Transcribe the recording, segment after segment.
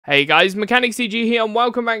Hey guys, Mechanic CG here, and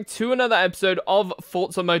welcome back to another episode of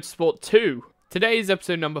Forza Motorsport 2. Today is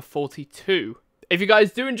episode number 42. If you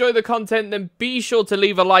guys do enjoy the content, then be sure to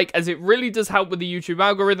leave a like, as it really does help with the YouTube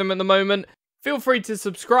algorithm at the moment. Feel free to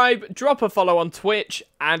subscribe, drop a follow on Twitch,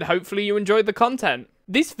 and hopefully you enjoyed the content.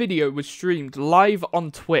 This video was streamed live on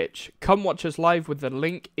Twitch. Come watch us live with the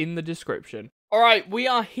link in the description. Alright, we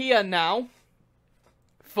are here now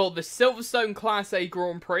for the Silverstone Class A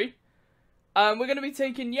Grand Prix. We're going to be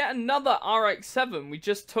taking yet another RX-7. We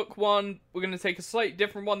just took one. We're going to take a slightly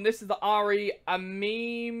different one. This is the RE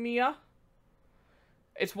Amemia.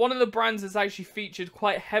 It's one of the brands that's actually featured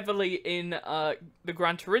quite heavily in the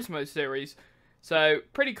Gran Turismo series. So,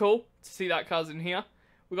 pretty cool to see that car's in here.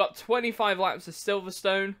 We've got 25 laps of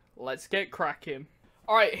Silverstone. Let's get cracking.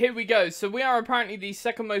 Alright, here we go. So, we are apparently the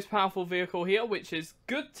second most powerful vehicle here, which is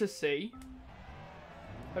good to see.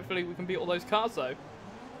 Hopefully, we can beat all those cars, though.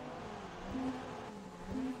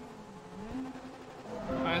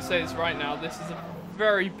 I'm going to say this right now, this is a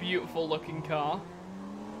very beautiful looking car.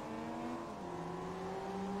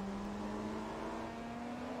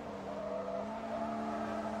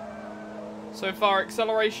 So far,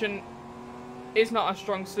 acceleration is not a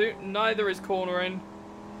strong suit, neither is cornering,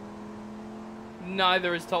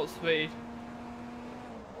 neither is top speed.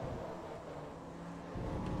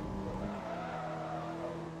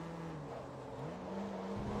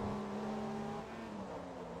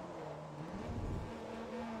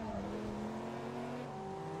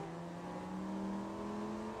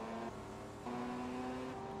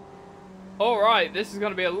 Alright, this is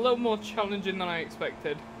going to be a little more challenging than I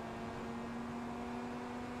expected.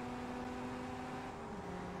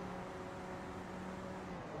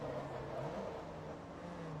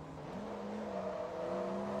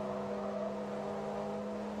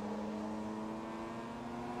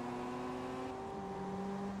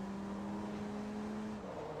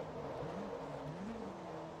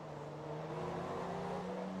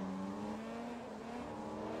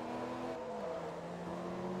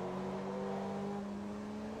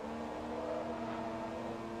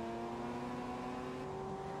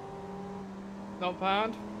 Not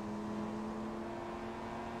bad.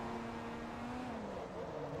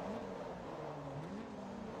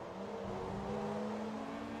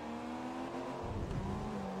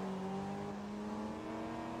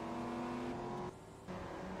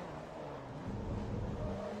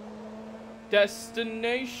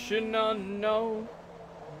 Destination unknown.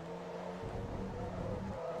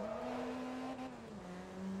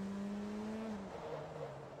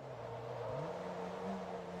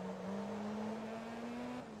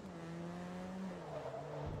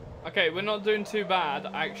 Okay, we're not doing too bad,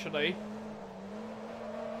 actually.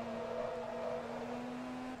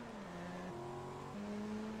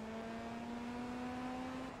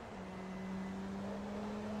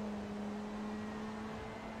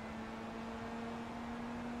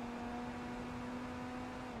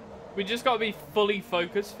 We just gotta be fully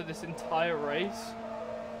focused for this entire race.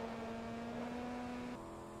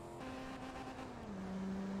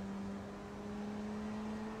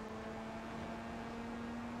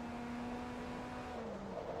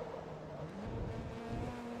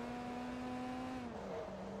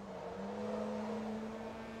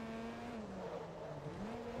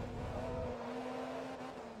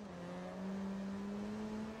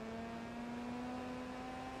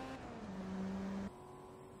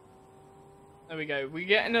 There we go. We're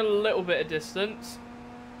getting a little bit of distance.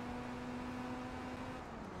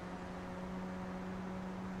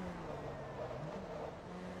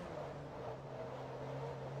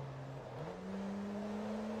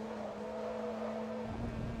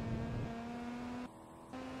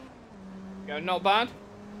 Go, not bad.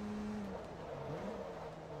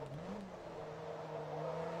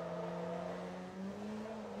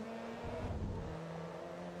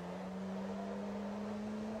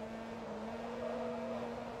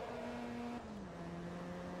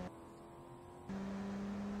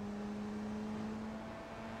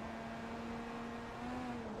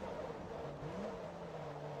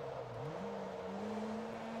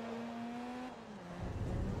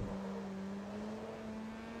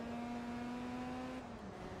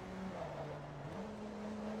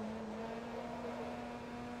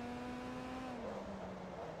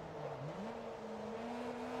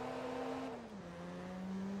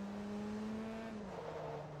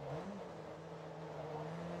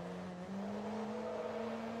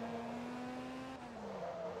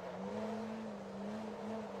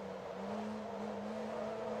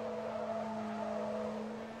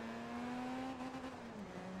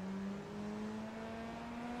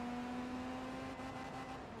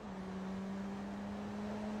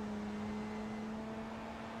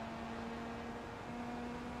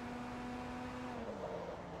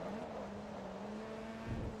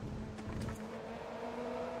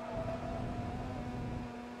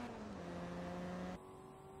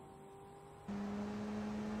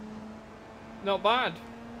 Not bad.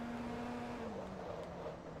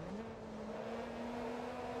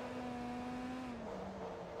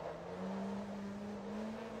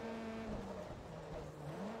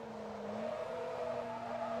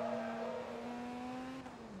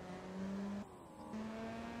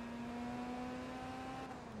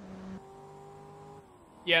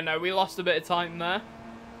 Yeah, no, we lost a bit of time there,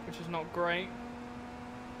 which is not great.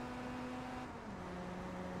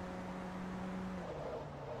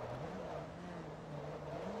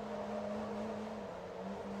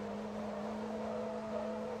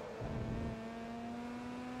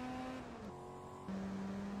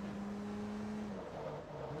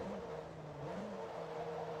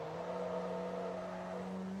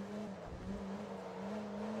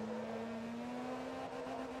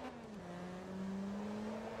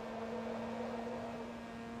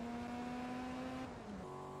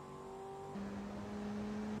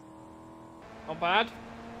 Not bad.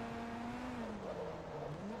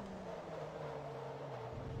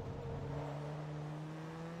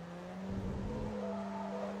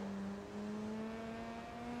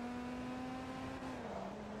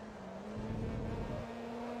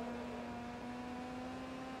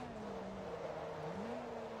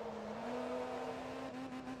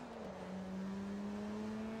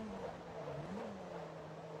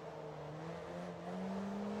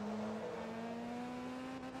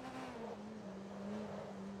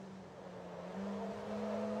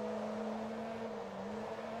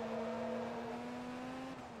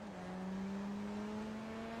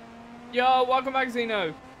 Yo, welcome back,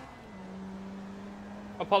 Zeno.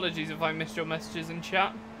 Apologies if I missed your messages in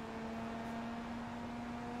chat.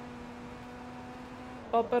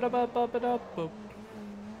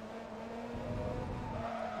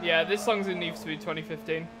 Yeah, this song's in Need for Speed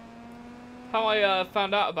 2015. How I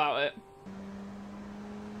found out about it.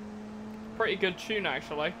 Pretty good tune,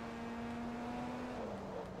 actually.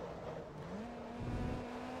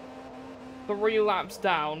 3 laps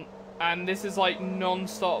down, and this is like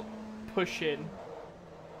non-stop pushing.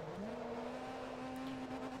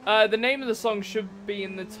 The name of the song should be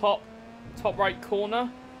in the top right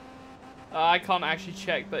corner. I can't actually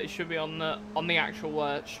check, but it should be on the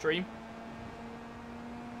actual stream.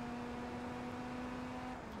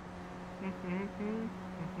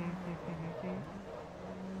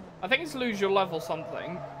 I think it's Lose Your Love or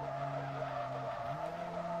something.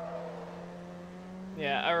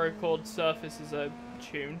 Yeah, Aero Chord Surface is a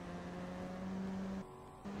tune.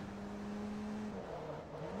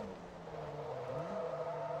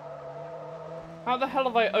 How the hell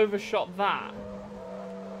have I overshot that?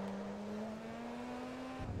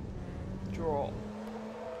 Draw.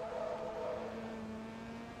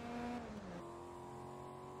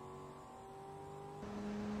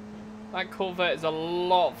 That Corvette is a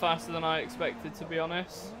lot faster than I expected, to be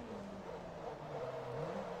honest.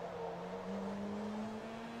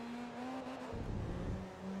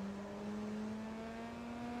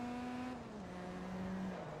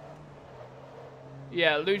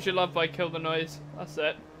 Yeah, Lose Your Love by Kill the Noise. That's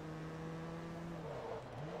it.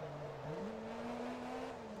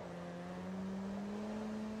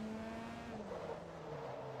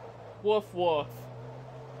 Woof woof.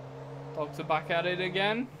 Dogs are back at it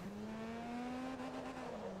again.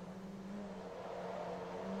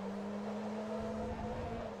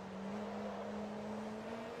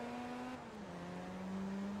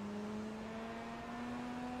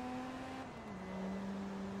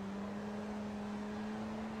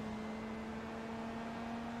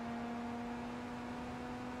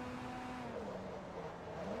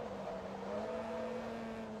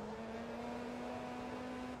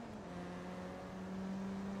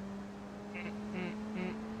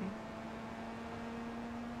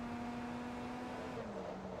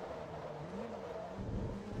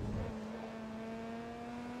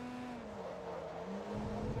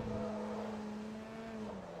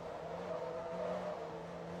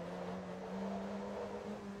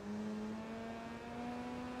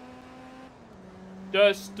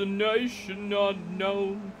 Destination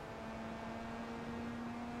unknown.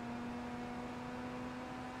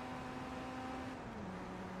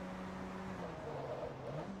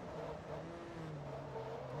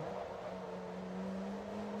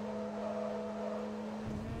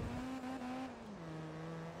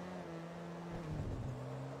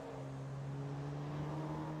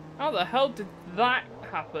 How the hell did that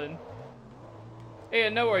happen? Yeah,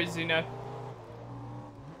 no worries, Zeno.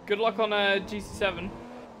 Good luck on GC7.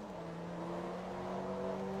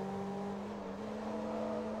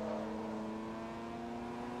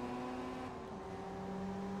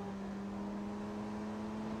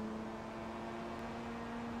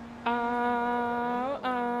 Ow,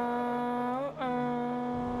 ow,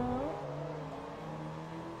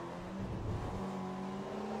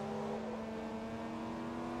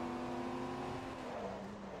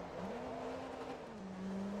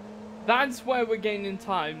 That's where we're gaining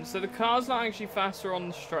time. So the car's not actually faster on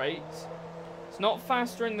the straights. It's not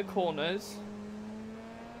faster in the corners.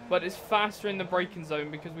 But it's faster in the braking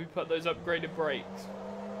zone because we put those upgraded brakes.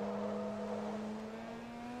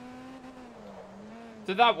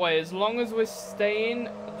 So that way, as long as we're staying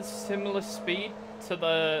at the similar speed to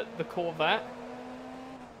the Corvette,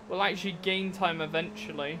 we'll actually gain time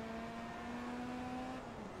eventually.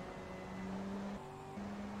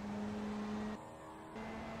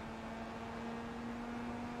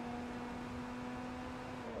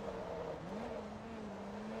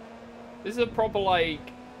 This is a proper,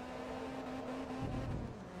 like,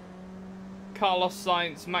 Carlos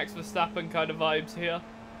Sainz, Max Verstappen kind of vibes here.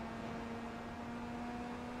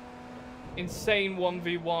 Insane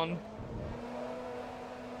 1v1.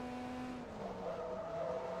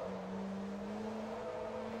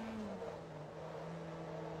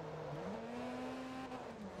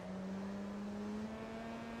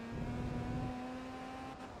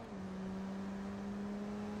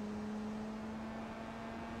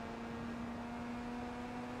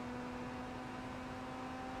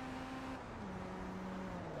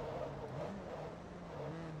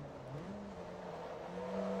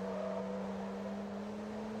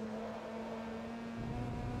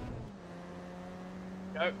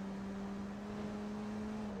 Go.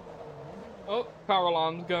 Oh, car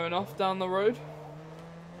alarm's going off down the road.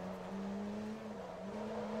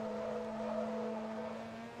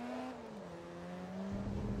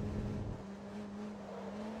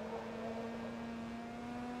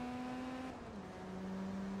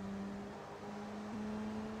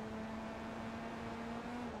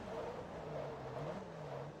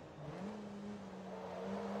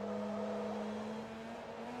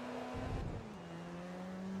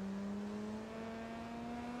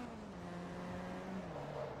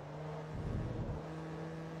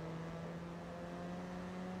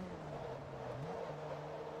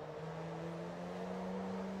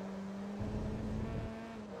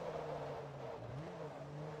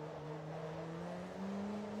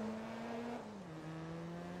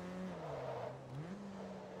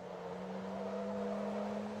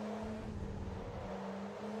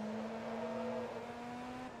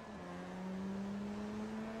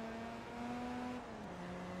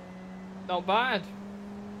 Not bad.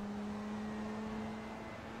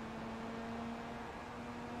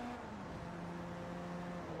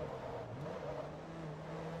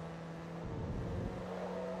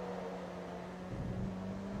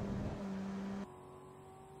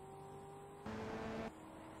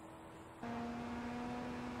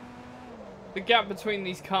 The gap between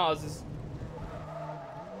these cars is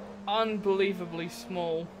unbelievably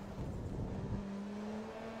small.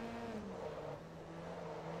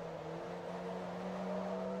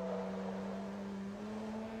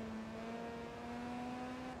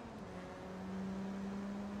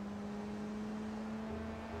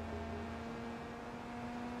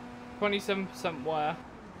 %27 where?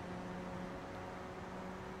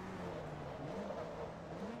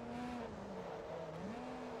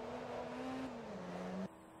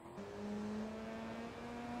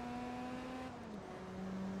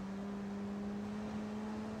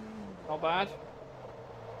 Not bad.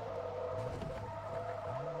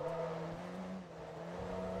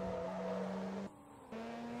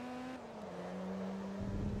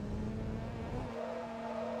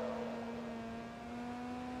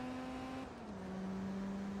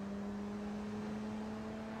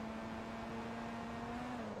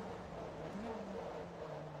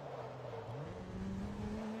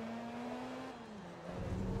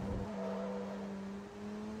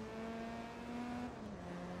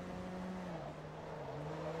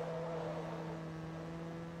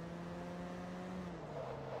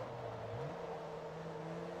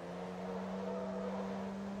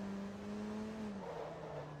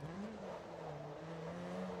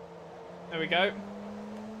 There we go.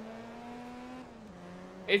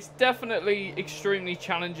 It's definitely extremely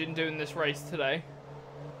challenging doing this race today.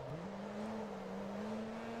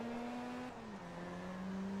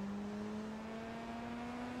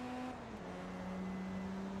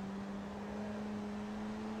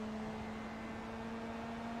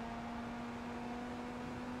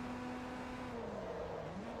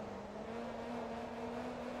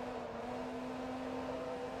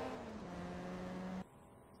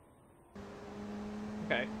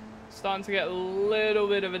 Okay, starting to get a little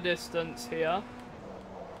bit of a distance here.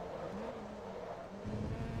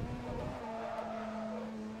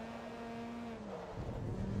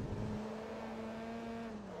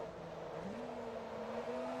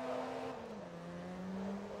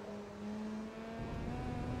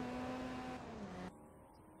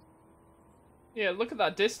 Yeah, look at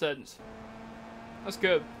that distance. That's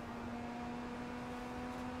good.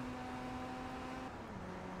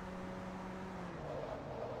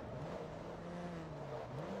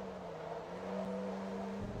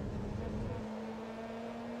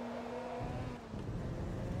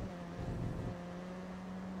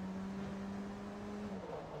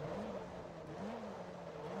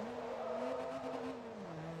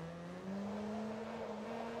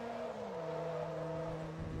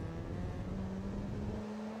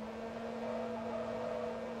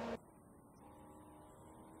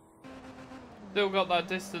 Still got that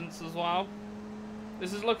distance as well.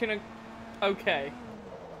 This is looking okay.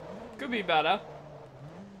 Could be better.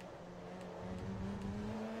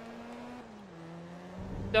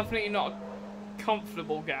 Definitely not a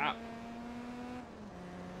comfortable gap.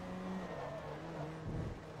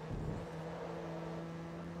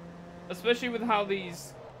 Especially with how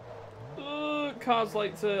these cars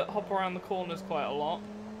like to hop around the corners quite a lot.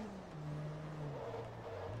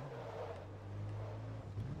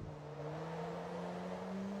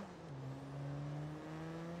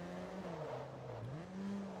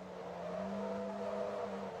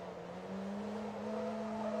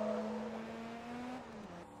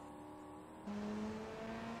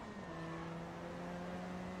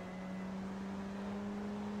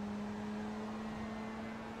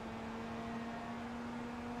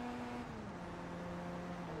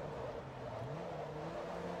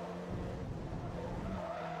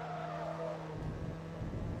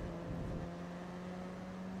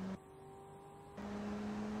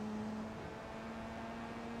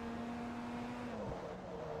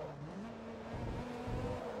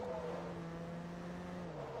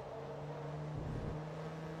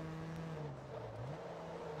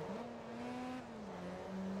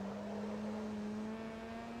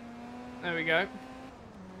 There we go.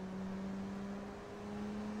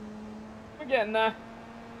 We're getting there.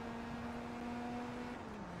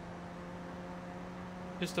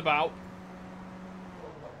 Just about.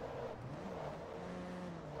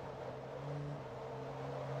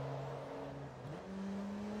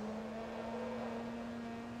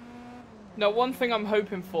 Now, one thing I'm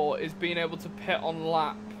hoping for is being able to pit on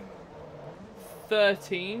lap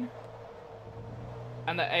 13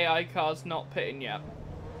 and the AI car's not pitting yet.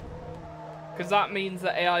 Because that means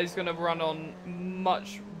that AI is going to run on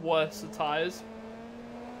much worse tyres.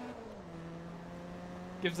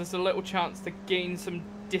 Gives us a little chance to gain some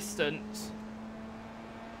distance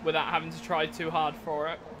without having to try too hard for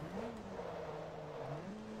it.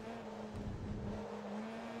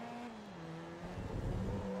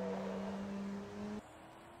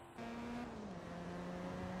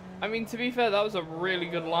 I mean, to be fair, that was a really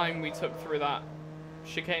good line we took through that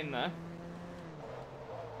chicane there.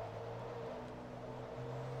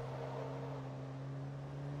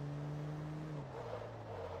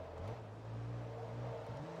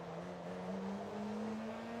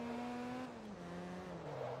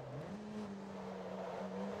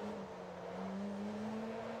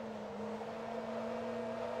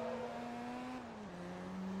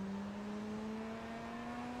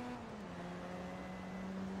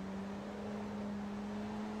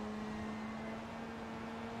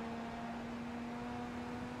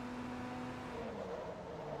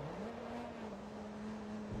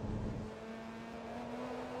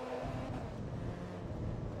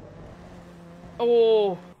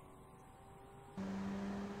 Oh!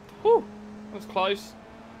 Whew! That was close.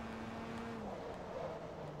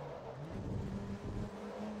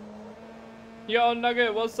 Yo,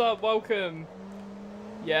 Nugget, what's up? Welcome.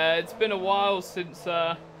 Yeah, it's been a while since,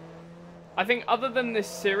 I think other than this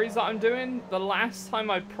series that I'm doing, the last time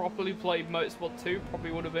I properly played Motorsport 2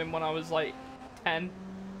 probably would have been when I was, like, 10.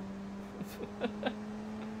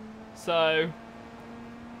 So,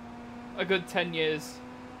 a good 10 years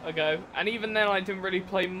ago. And even then I didn't really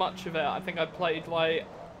play much of it. I think I played like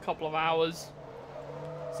a couple of hours.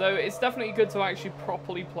 So it's definitely good to actually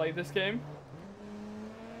properly play this game.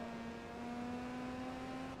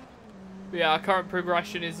 But yeah, our current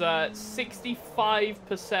progression is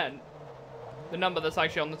 65%. The number that's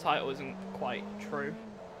actually on the title isn't quite true.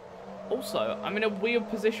 Also, I'm in a weird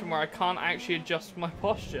position where I can't actually adjust my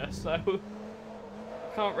posture, so I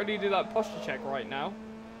can't really do that posture check right now.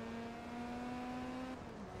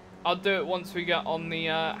 I'll do it once we get on the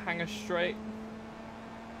hangar straight.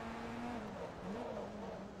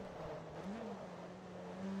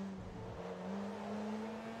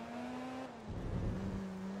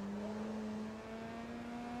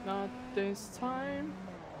 Not this time.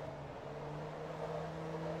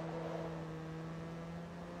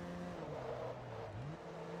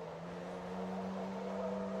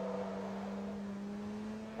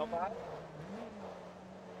 Not bad.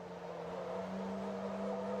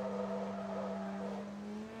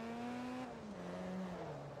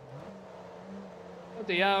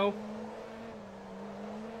 Bloody hell.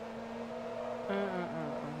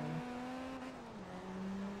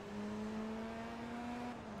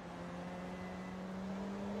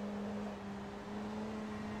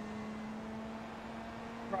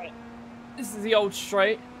 Right. This is the old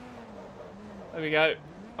straight. There we go.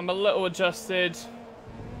 I'm a little adjusted.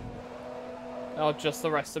 I'll adjust the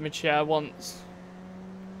rest of my chair once.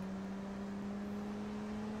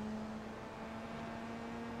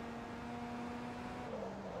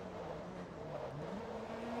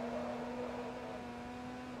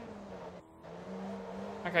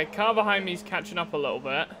 Okay, car behind me is catching up a little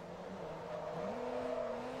bit.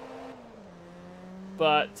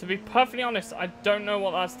 But to be perfectly honest, I don't know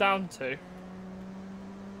what that's down to.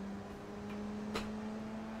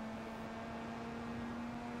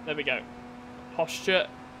 There we go. Posture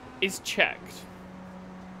is checked.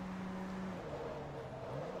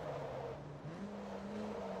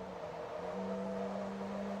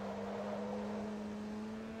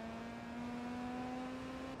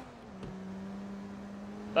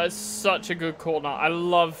 That is such a good corner.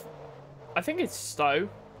 I think it's Stowe.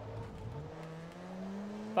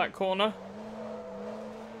 That corner.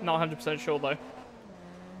 Not 100% sure though.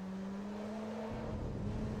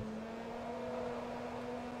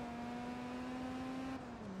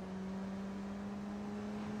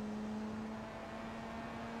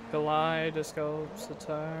 Kaleidoscopes are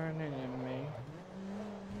turning in me.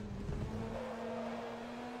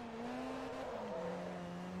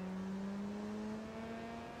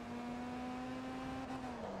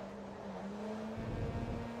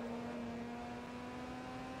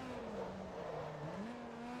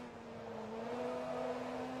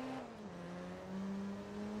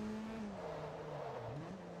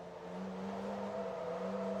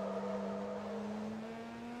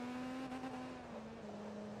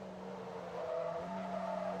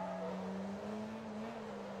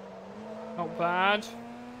 Not bad.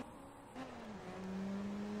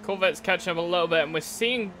 Corvette's catching up a little bit, and we're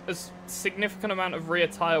seeing a significant amount of rear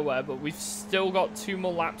tyre wear, but we've still got 2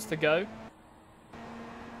 more laps to go.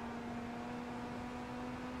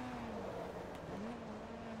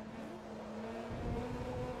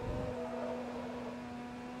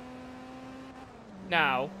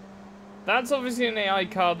 Now, that's obviously an AI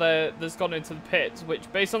car there that's gone into the pits,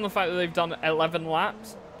 which, based on the fact that they've done 11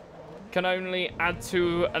 laps, can only add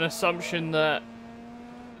to an assumption that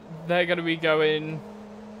they're going to be going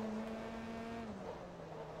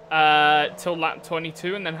till lap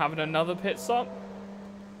 22 and then having another pit stop.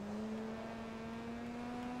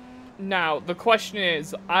 Now, the question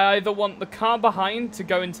is, I either want the car behind to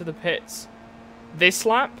go into the pits this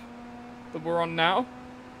lap that we're on now,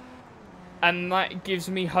 and that gives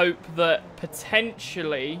me hope that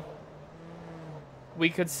potentially we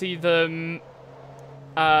could see them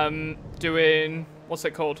doing, what's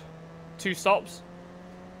it called? 2 stops.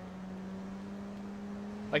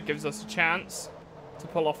 That gives us a chance to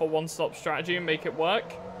pull off a 1-stop strategy and make it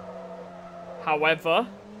work. However,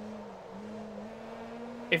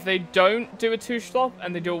 if they don't do a 2-stop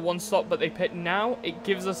and they do a 1-stop but they pit now, it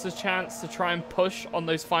gives us a chance to try and push on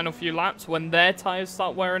those final few laps. When their tyres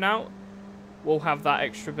start wearing out, we'll have that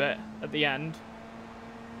extra bit at the end.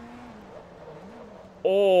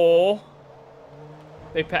 Or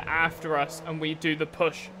they pit after us and we do the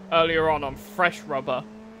push earlier on fresh rubber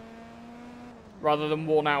rather than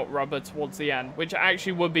worn out rubber towards the end, which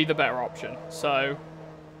actually would be the better option. So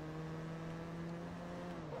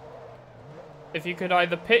if you could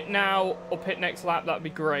either pit now or pit next lap, that'd be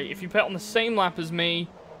great. If you pit on the same lap as me,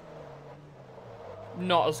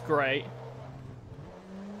 not as great.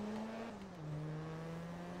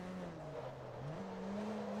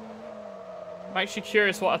 I'm actually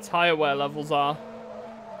curious what our tyre wear levels are.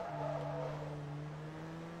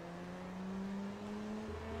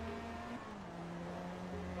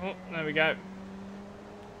 Oh, there we go.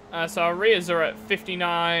 So our rears are at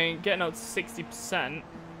 59, getting up to 60%.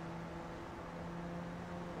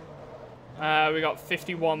 We got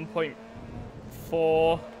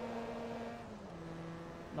 51.4.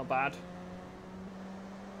 Not bad.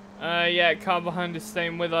 Yeah, car behind is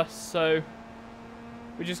staying with us, so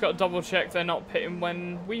we just got to double check they're not pitting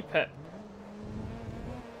when we pit.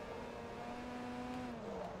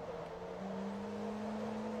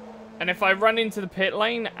 And if I run into the pit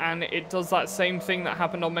lane and it does that same thing that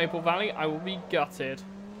happened on Maple Valley, I will be gutted.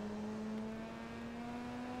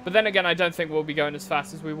 But then again, I don't think we'll be going as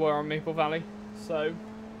fast as we were on Maple Valley. So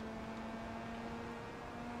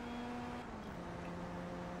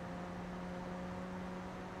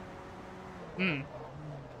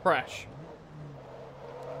fresh.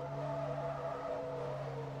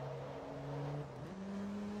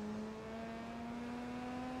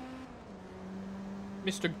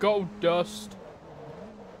 Mr. Gold Dust.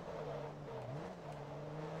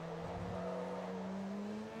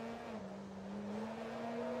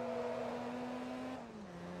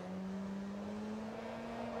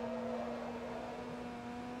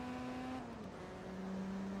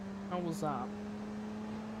 How was that?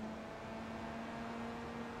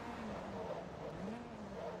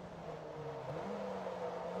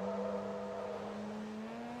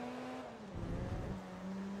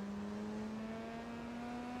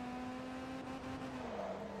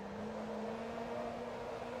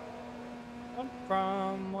 Run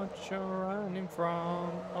from what you're running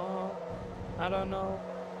from. Oh, I don't know.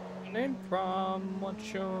 Running from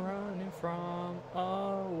what you're running from.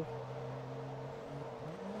 Oh.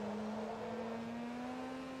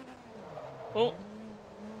 Oh.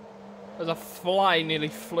 There's a fly nearly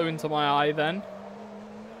flew into my eye then.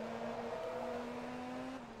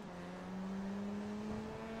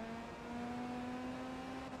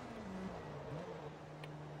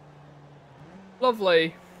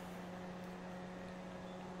 Lovely.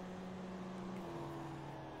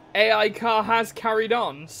 AI car has carried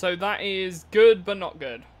on, so that is good but not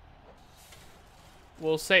good.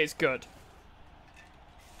 We'll say it's good.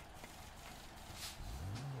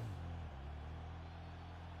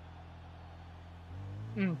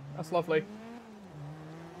 That's lovely.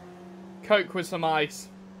 Coke with some ice.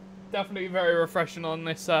 Definitely very refreshing on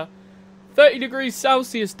this 30 degrees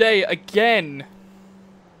Celsius day again.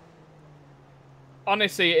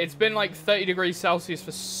 Honestly, it's been like 30 degrees Celsius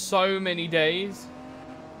for so many days.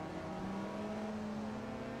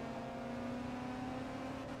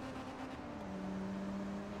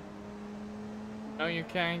 No, you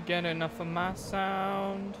can't get enough of my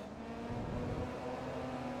sound.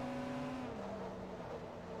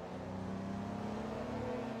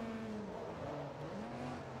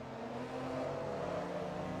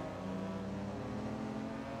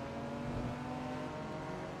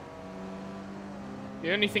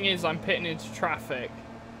 The only thing is I'm pitting into traffic.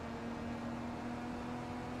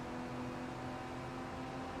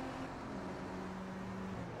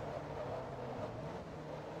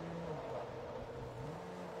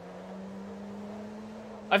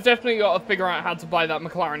 I've definitely got to figure out how to buy that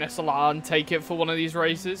McLaren SLR and take it for one of these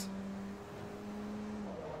races.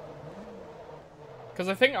 Because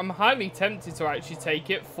I think I'm highly tempted to actually take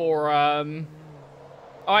it for, oh,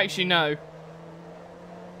 actually, no.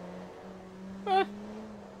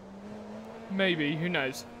 Maybe, who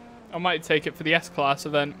knows. I might take it for the S-Class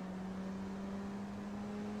event.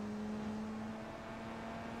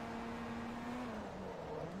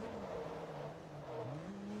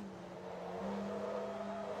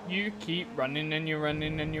 You keep running and you're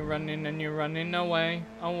running and you're running and you're running away,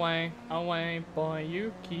 away, away, boy.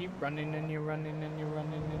 You keep running and you're running and you're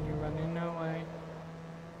running and you're running away.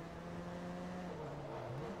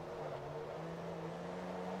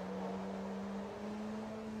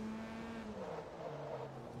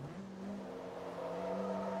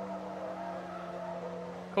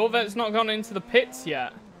 Corvette's not gone into the pits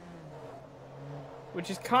yet, which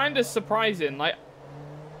is kind of surprising. Like,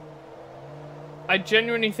 I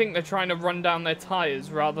genuinely think they're trying to run down their tires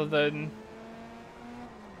rather than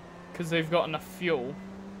because they've got enough fuel.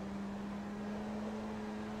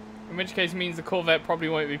 In which case means the Corvette probably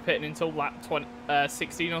won't be pitting until lap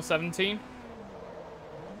 16 or 17.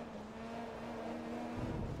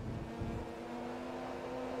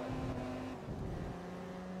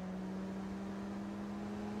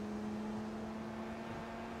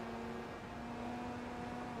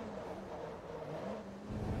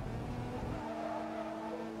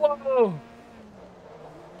 Whoa!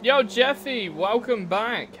 Yo, Jeffy, welcome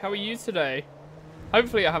back. How are you today?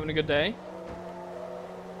 Hopefully you're having a good day.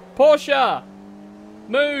 Porsche!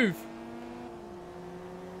 Move!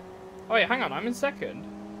 Oh wait, hang on, I'm in second.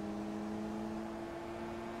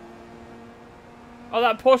 Oh,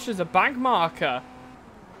 that Porsche's a bag marker.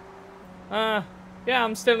 Yeah,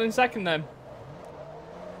 I'm still in second then.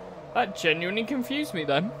 That genuinely confused me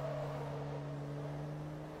then.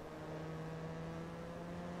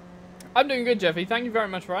 I'm doing good, Jeffy. Thank you very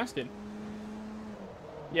much for asking.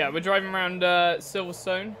 Yeah, we're driving around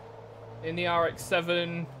Silverstone in the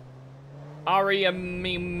RX-7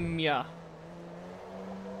 Ariamimia.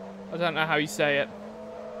 I don't know how you say it.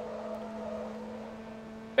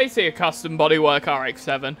 Basically a custom bodywork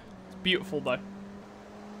RX-7. It's beautiful though.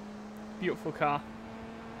 Beautiful car.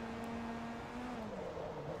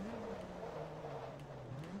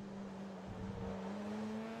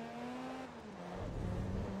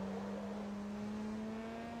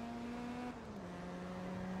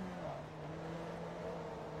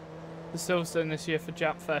 The Silverstone this year for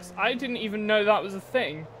Jap Fest. I didn't even know that was a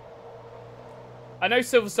thing. I know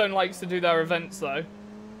Silverstone likes to do their events, though.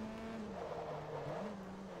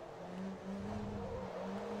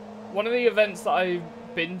 One of the events that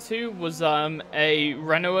I've been to was a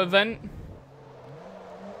Renault event.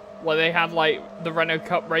 Where they had, like, the Renault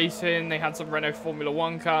Cup racing. They had some Renault Formula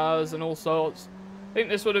 1 cars and all sorts. I think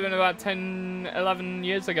this would have been about 10, 11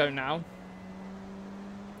 years ago now.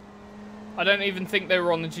 I don't even think they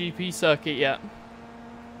were on the GP circuit yet.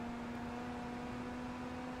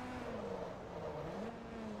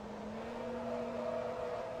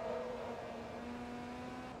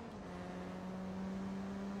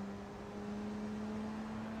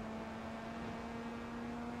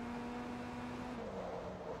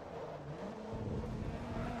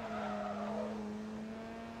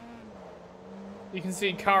 You can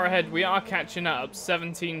see car ahead. We are catching up.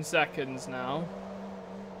 17 seconds now.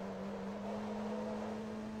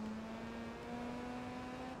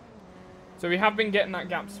 So we have been getting that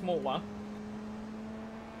gap smaller.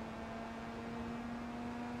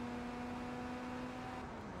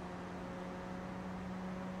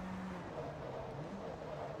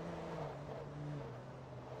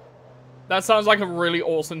 That sounds like a really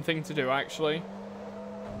awesome thing to do, actually.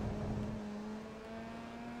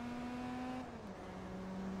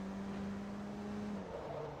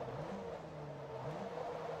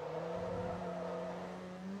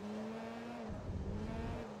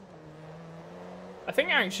 I think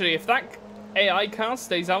actually if that AI car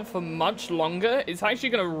stays out for much longer, it's actually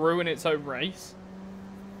going to ruin its own race.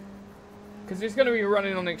 Because it's going to be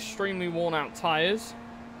running on extremely worn out tyres.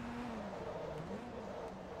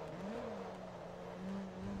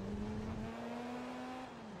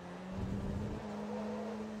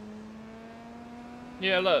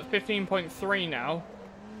 Yeah, look, 15.3 now.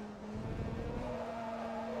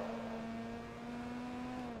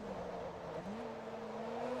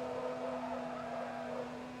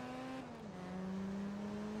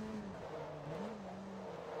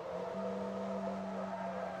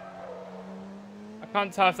 I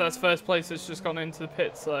can't tell if that's first place that's just gone into the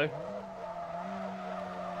pits, though.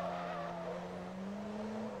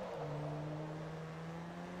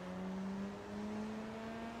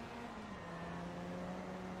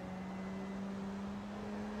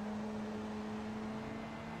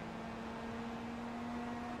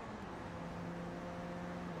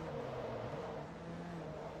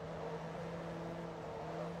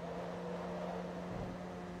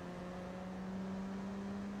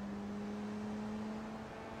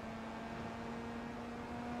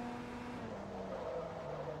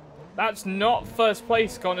 That's not first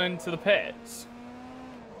place gone into the pits.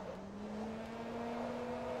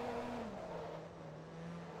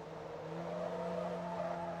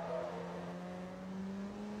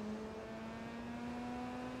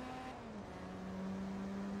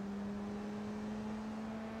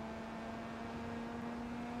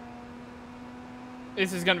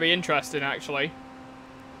 This is going to be interesting, actually.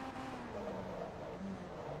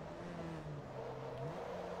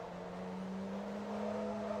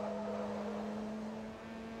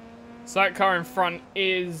 So that car in front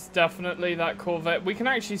is definitely that Corvette. We can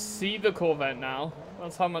actually see the Corvette now.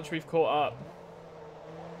 That's how much we've caught up.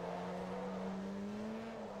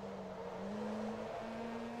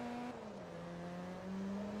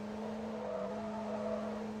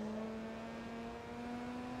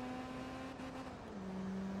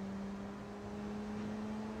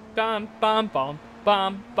 Bam, bam, bam,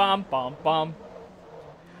 bam, bam, bam, bam.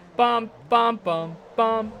 Bam, bam, bam,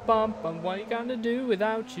 bam, bam, bam. What are you gonna do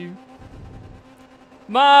without you?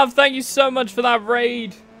 Marv, thank you so much for that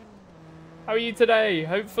raid. How are you today?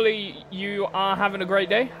 Hopefully you are having a great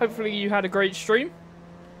day. Hopefully you had a great stream.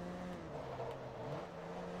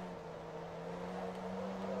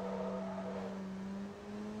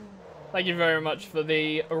 Thank you very much for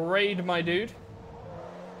the raid, my dude.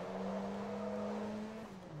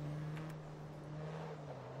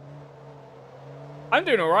 I'm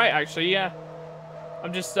doing alright, actually, yeah.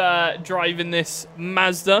 I'm just driving this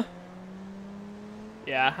Mazda.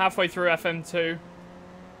 Yeah, halfway through FM2.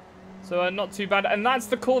 So not too bad. And that's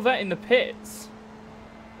the Corvette in the pits.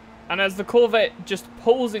 And as the Corvette just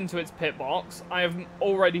pulls into its pit box, I have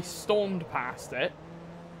already stormed past it.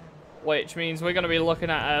 Which means we're going to be looking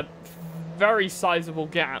at a very sizable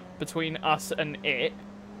gap between us and it.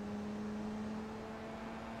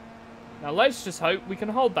 Now let's just hope we can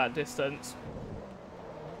hold that distance.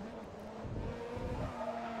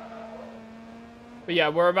 But yeah,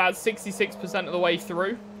 we're about 66% of the way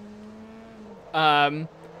through. I'm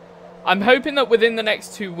hoping that within the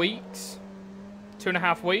next 2 weeks,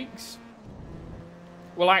 2.5 weeks,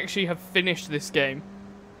 we'll actually have finished this game.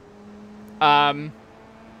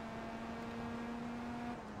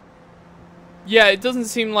 Yeah, it doesn't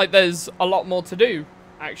seem like there's a lot more to do,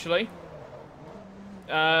 actually.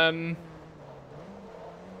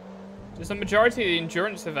 Just the majority of the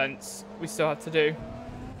endurance events we still have to do.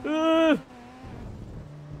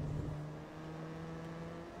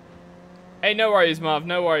 Hey, no worries, Marv.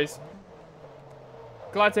 No worries.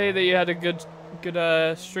 Glad to hear that you had a good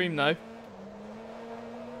stream, though.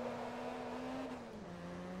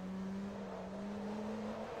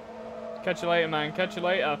 Catch you later, man. Catch you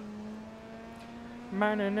later.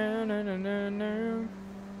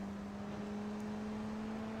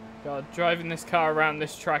 God, driving this car around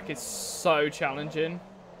this track is so challenging.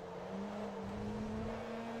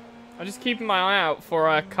 I'm just keeping my eye out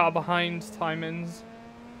for car behind time-ins.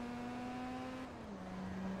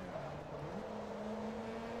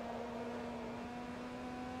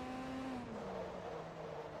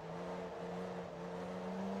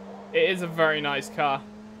 It is a very nice car.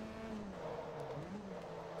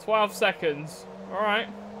 12 seconds. Alright.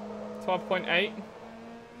 12.8.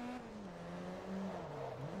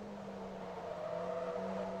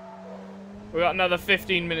 We got another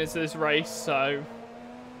 15 minutes of this race, so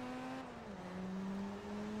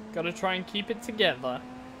gotta try and keep it together.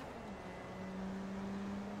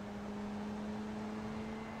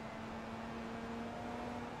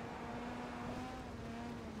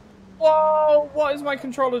 Whoa! What is my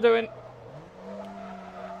controller doing?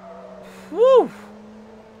 Woo!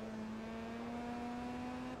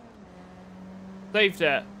 Saved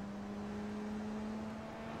it.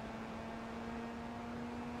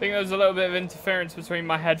 I think there was a little bit of interference between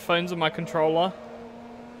my headphones and my controller.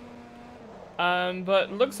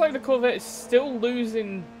 But looks like the Corvette is still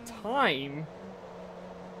losing time.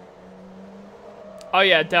 Oh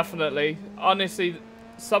yeah, definitely. Honestly,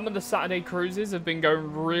 some of the Saturday cruises have been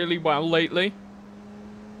going really well lately.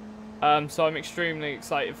 So I'm extremely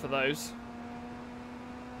excited for those.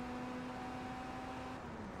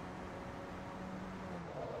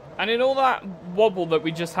 And in all that wobble that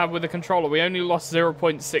we just had with the controller, we only lost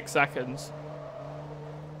 0.6 seconds.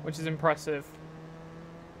 Which is impressive.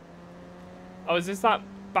 Oh, is this that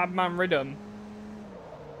Badman Rhythm?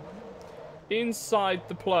 Inside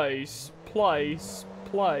the place. Place.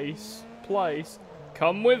 Place. Place.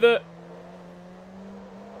 Come with it.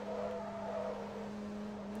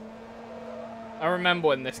 I remember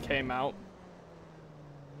when this came out.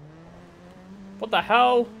 What the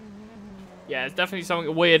hell? Yeah, there's definitely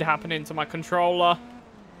something weird happening to my controller.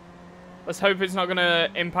 Let's hope it's not going to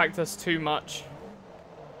impact us too much.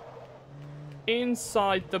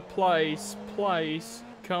 Inside the place. Place.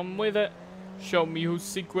 Come with it. Show me who's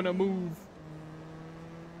sick when I move.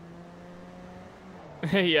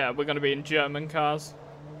 Yeah, we're going to be in German cars.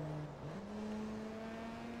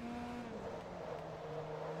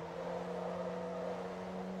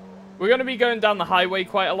 We're going to be going down the highway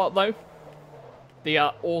quite a lot, though. The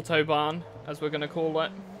Autobahn, as we're going to call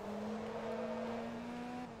it.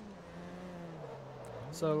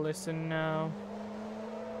 So listen now.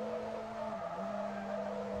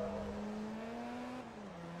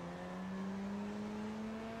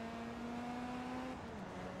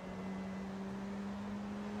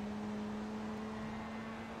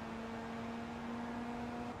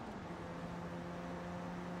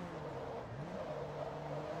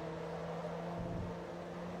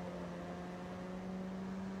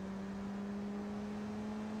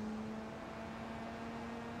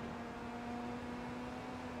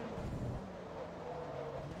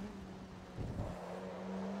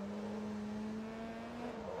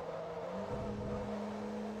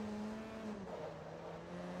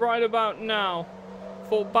 Right about now,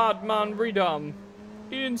 for Badman Rhythm,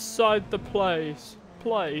 inside the place.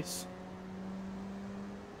 Place.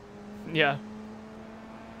 Yeah.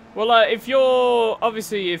 Well, if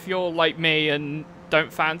you're like me and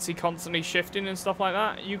don't fancy constantly shifting and stuff like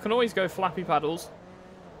that, you can always go flappy paddles.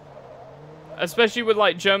 Especially with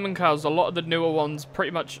like German cars, a lot of the newer ones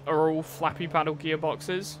pretty much are all flappy paddle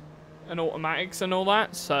gearboxes and automatics and all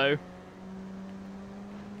that, so.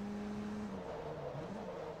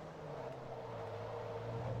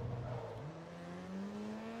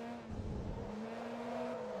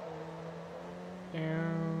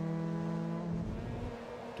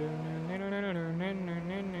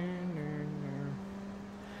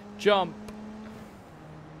 Jump.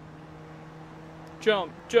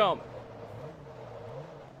 Jump, jump.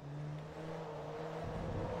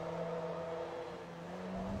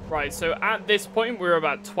 Right, so at this point we're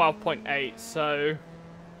about 12.8, so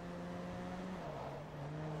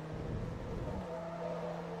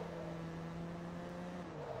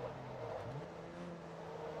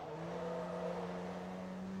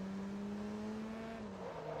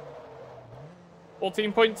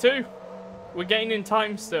 14.2. We're gaining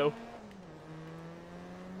time still.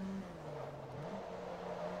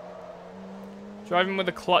 Driving with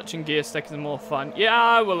a clutch and gear stick is more fun. Yeah,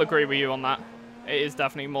 I will agree with you on that. It is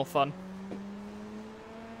definitely more fun.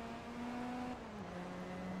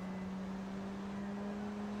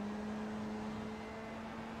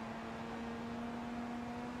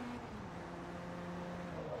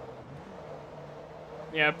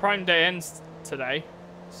 Yeah, Prime Day ends today,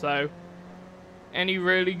 so any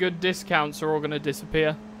really good discounts are all going to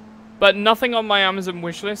disappear. But nothing on my Amazon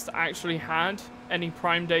wishlist actually had any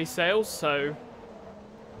Prime Day sales, so,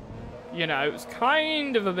 you know, it was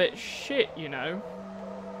kind of a bit shit, you know.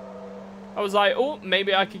 I was like, oh,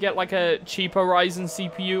 maybe I could get like a cheaper Ryzen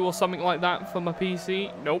CPU or something like that for my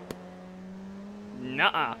PC. Nope.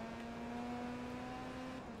 Nuh-uh.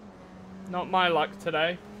 Not my luck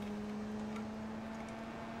today.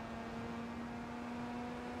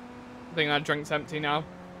 I think that drink's empty now.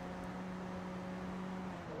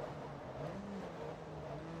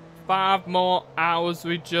 5 more hours,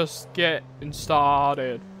 we just getting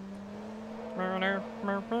started.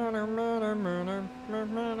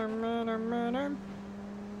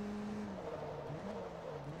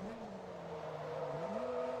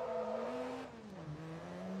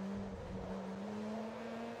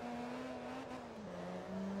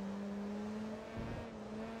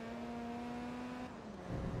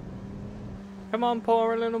 Come on,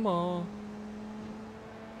 pour a little more.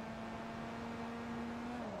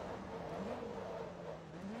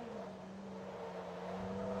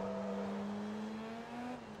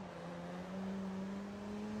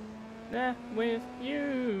 There with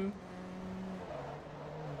you.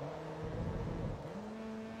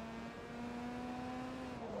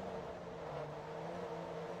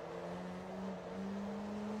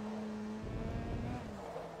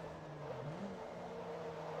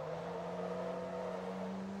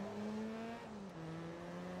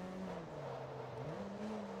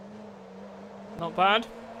 Not bad.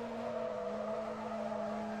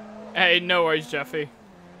 Hey, no worries, Jeffy.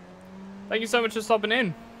 Thank you so much for stopping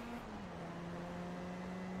in.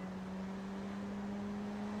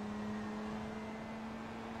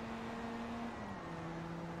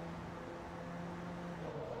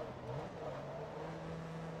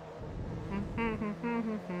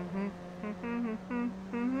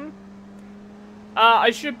 I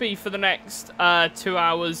should be for the next 2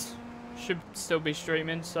 hours. Should still be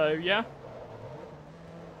streaming, so yeah.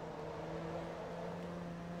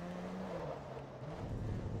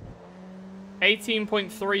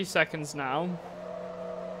 .3 seconds now.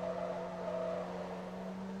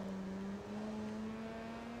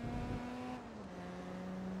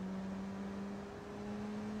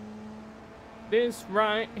 This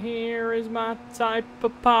right here is my type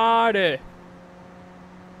of party.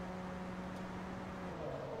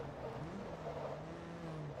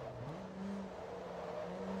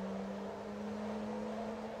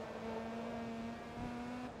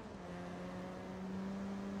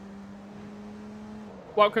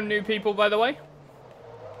 Welcome new people, by the way.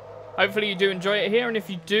 Hopefully you do enjoy it here, and if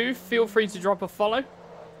you do, feel free to drop a follow.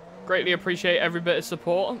 Greatly appreciate every bit of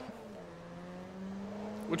support.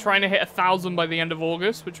 We're trying to hit 1,000 by the end of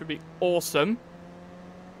August, which would be awesome.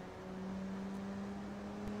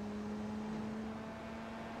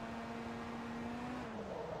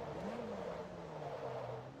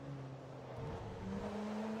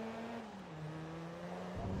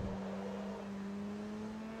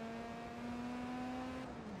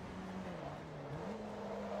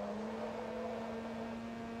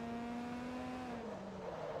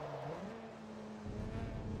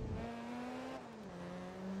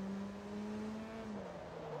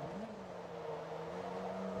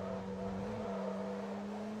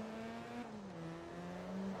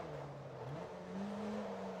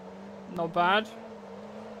 Not bad.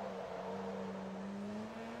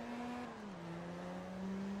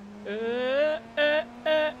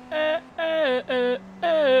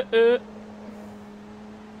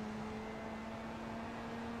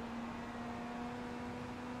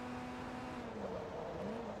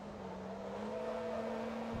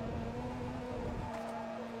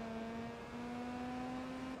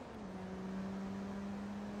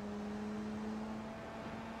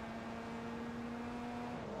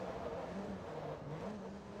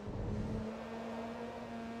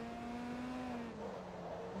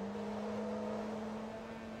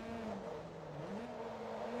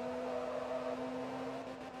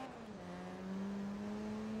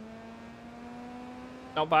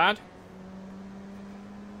 Not bad.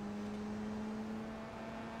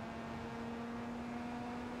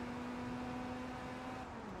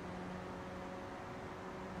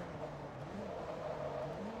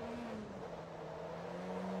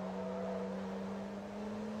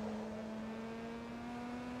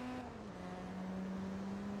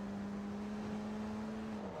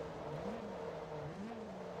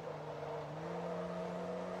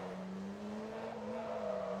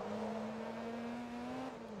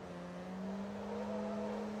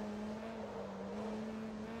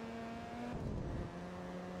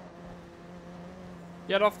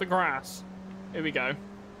 Get off the grass. Here we go. I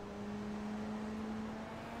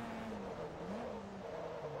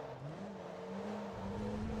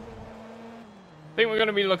think we're going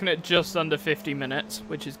to be looking at just under 50 minutes,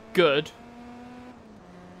 which is good.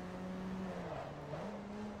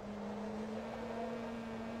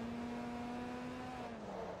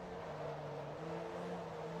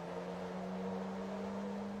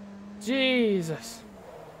 Jesus.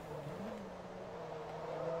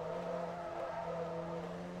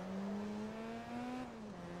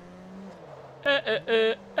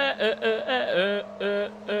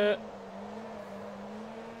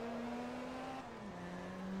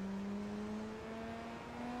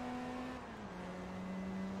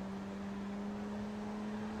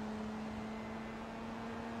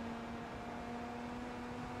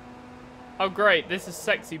 Oh great, this is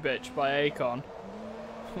Sexy Bitch by Akon.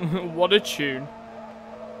 What a tune.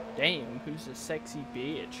 Damn, who's a sexy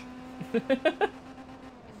bitch?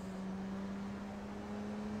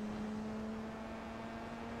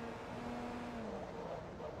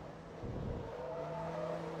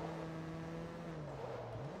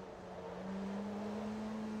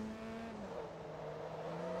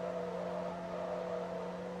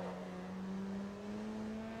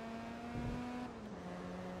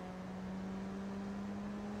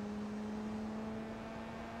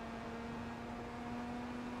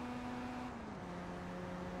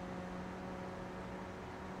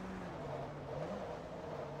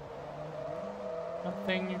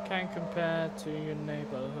 Nothing you can compare to your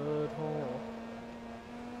neighborhood hall.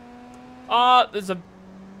 Ah, there's a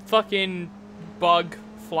fucking bug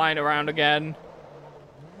flying around again.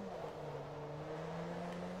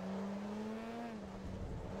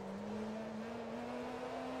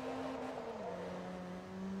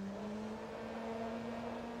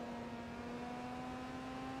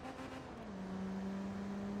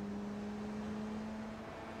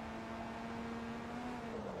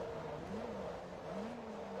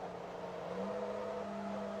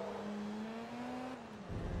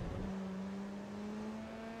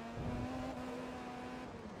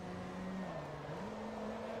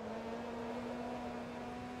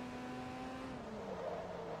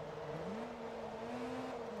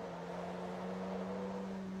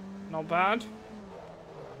 Not bad.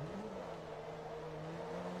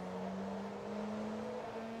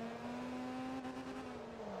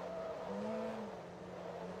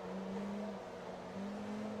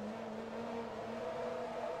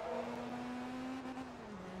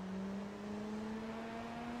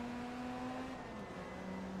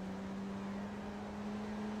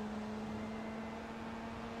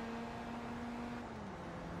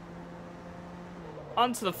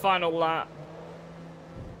 On to the final lap.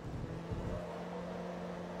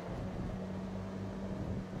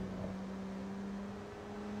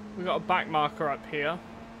 We got a back marker up here.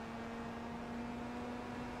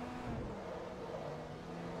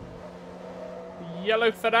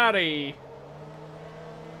 Yellow Ferrari.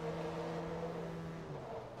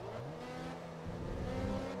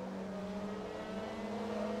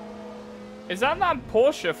 Is that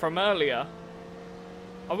Porsche from earlier?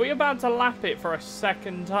 Are we about to lap it for a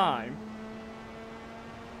second time?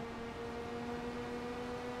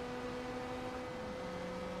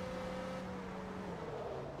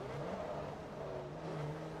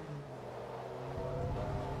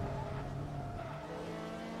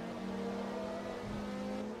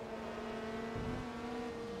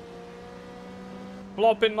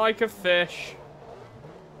 Flopping like a fish.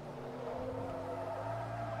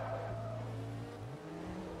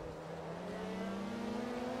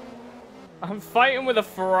 I'm fighting with a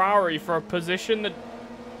Ferrari for a position that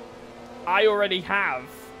I already have.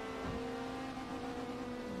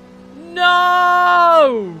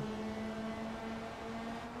 No!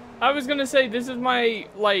 I was gonna say, this is my,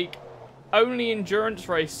 like, only endurance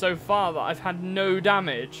race so far that I've had no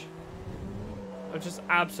damage. I've just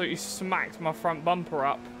absolutely smacked my front bumper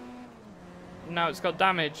up. Now it's got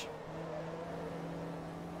damage.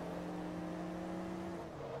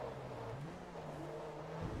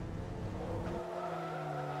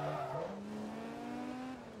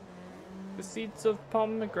 The seeds of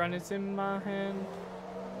pomegranates in my hand.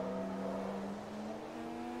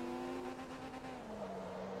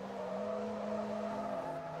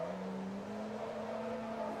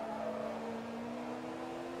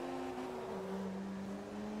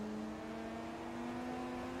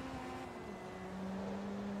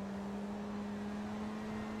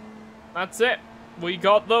 That's it. We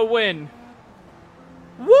got the win.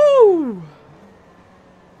 Woo!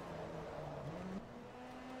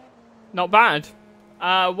 Not bad.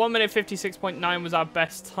 1 minute 56.9 was our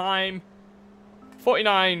best time.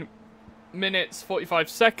 49 minutes, 45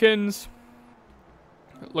 seconds.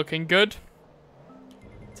 Looking good.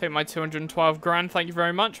 Take my 212 grand, thank you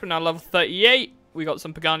very much. We're now level 38. We got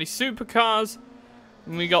some Pagani supercars.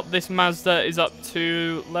 And we got this Mazda is up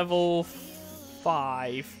to level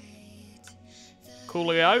 5.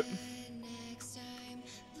 Coolio.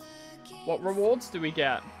 What rewards do we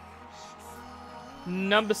get?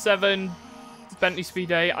 Number 7, Bentley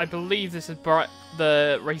Speed 8. I believe this is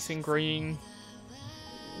the Racing Green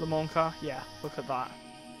Le Mans car. Yeah, look at that.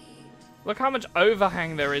 Look how much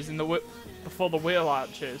overhang there is in the before the wheel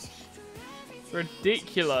arches. It's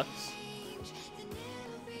ridiculous.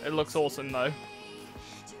 It looks awesome though.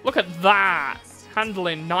 Look at that!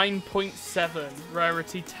 Handling 9.7,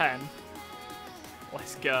 rarity 10.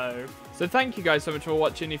 Let's go. So thank you guys so much for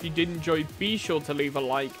watching. If you did enjoy, be sure to leave a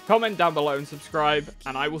like, comment down below and subscribe.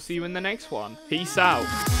 And I will see you in the next one. Peace out.